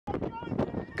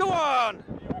Go on!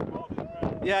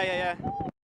 Yeah.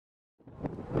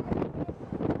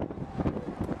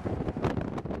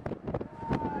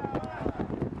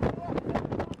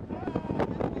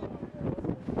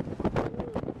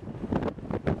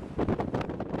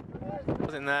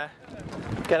 In there.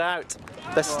 Get out.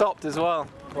 They're stopped as well.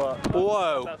 What?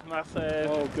 Whoa. That's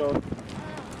massive. Oh god.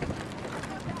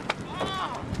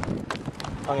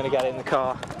 I'm gonna get in the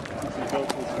car.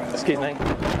 Excuse me.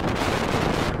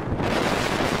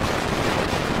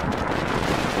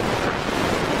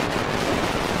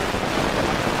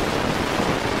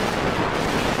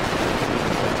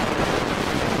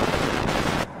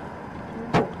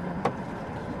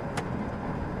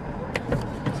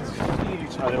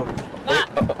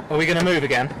 Are we going to move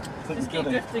again? Just keep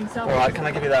drifting south. Alright, can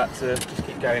I give you that to just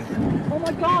keep going? Oh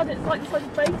my god, it's like a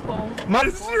baseball. Man,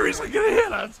 it's seriously gonna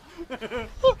hit us!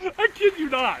 I kid you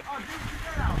not!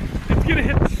 It's gonna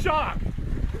hit the shock!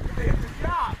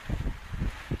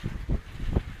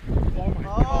 Oh my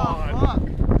god! Fuck.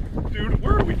 Dude,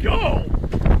 where do we go?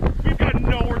 We've got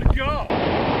nowhere to go! Oh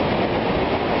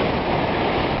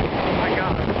my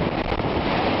god.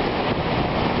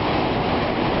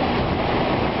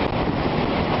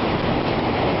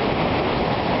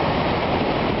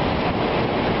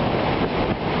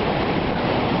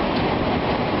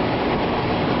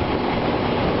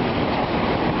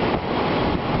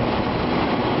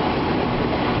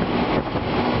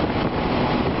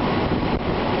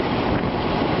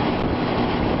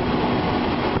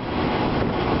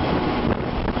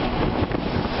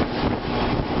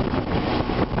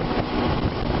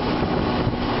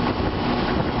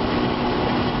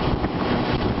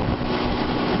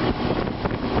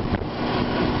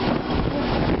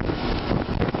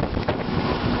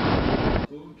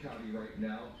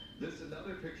 This is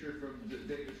another picture from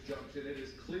Davis Junction. It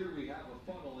is clear we have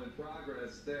a funnel in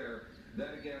progress there.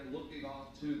 That again looking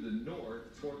off to the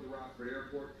north toward the Rockford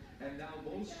Airport. And now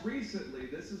most recently,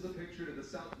 this is a picture to the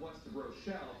southwest of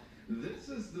Rochelle. This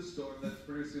is the storm that's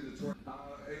producing the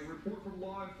tornado. A report from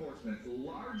law enforcement.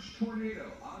 Large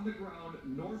tornado on the ground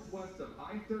northwest of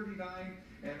I-39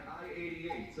 and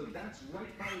I-88. So that's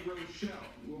right by Rochelle.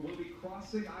 We'll be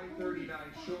crossing I-39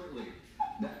 shortly.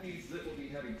 That means that we'll be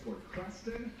heading toward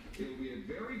Creston. It will be a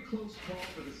very close call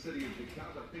for the city of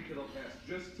DeKalb. I think it'll pass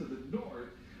just to the north,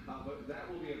 but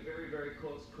that will be a very, very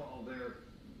close call there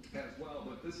as well.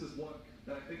 But this is one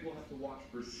that I think we'll have to watch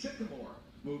for Sycamore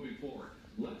moving forward.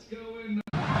 Let's go in.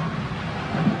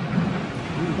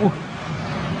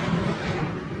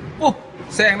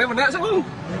 Sèn đấy mình đã sao không?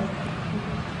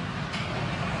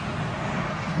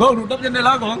 Bông đụng tấp trên đây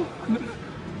lá con.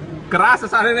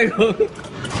 Crash sao đây này con.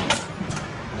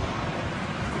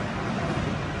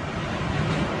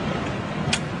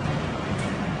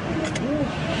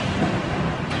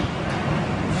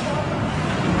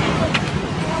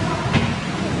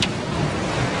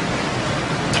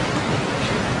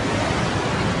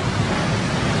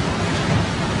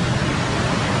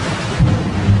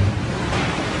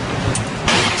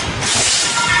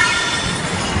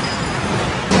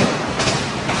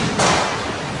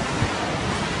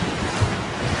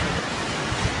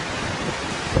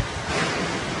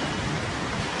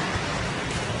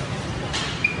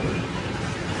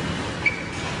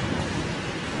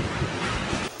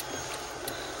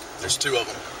 There's two of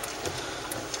them.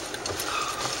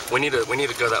 We need to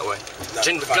go that way. No,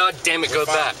 Jen, God damn it, go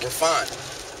back. We're fine.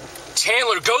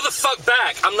 Chandler, go the fuck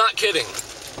back. I'm not kidding.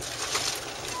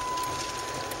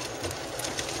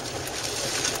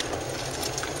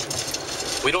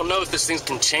 We don't know if this thing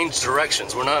can change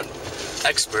directions. We're not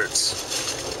experts.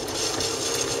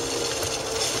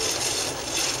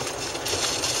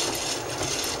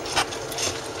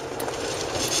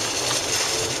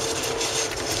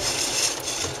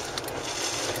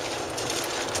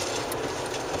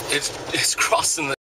 It's crossing the